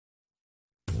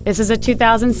This is a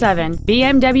 2007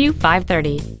 BMW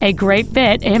 530, a great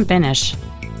fit and finish.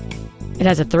 It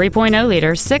has a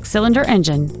 3.0-liter six-cylinder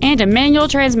engine and a manual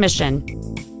transmission.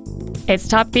 Its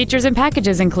top features and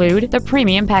packages include the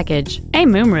Premium Package, a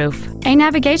moonroof, a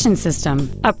navigation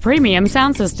system, a premium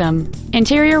sound system,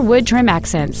 interior wood trim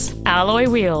accents, alloy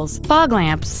wheels, fog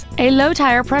lamps, a low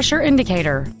tire pressure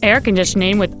indicator, air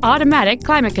conditioning with automatic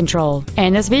climate control,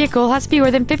 and this vehicle has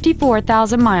fewer than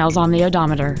 54,000 miles on the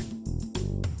odometer.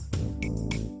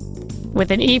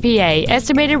 With an EPA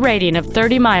estimated rating of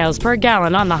 30 miles per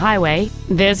gallon on the highway,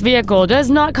 this vehicle does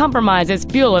not compromise its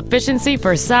fuel efficiency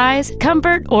for size,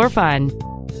 comfort, or fun.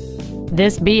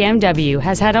 This BMW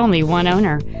has had only one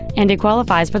owner, and it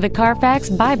qualifies for the Carfax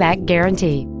buyback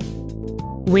guarantee.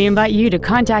 We invite you to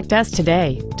contact us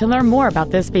today to learn more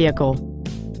about this vehicle.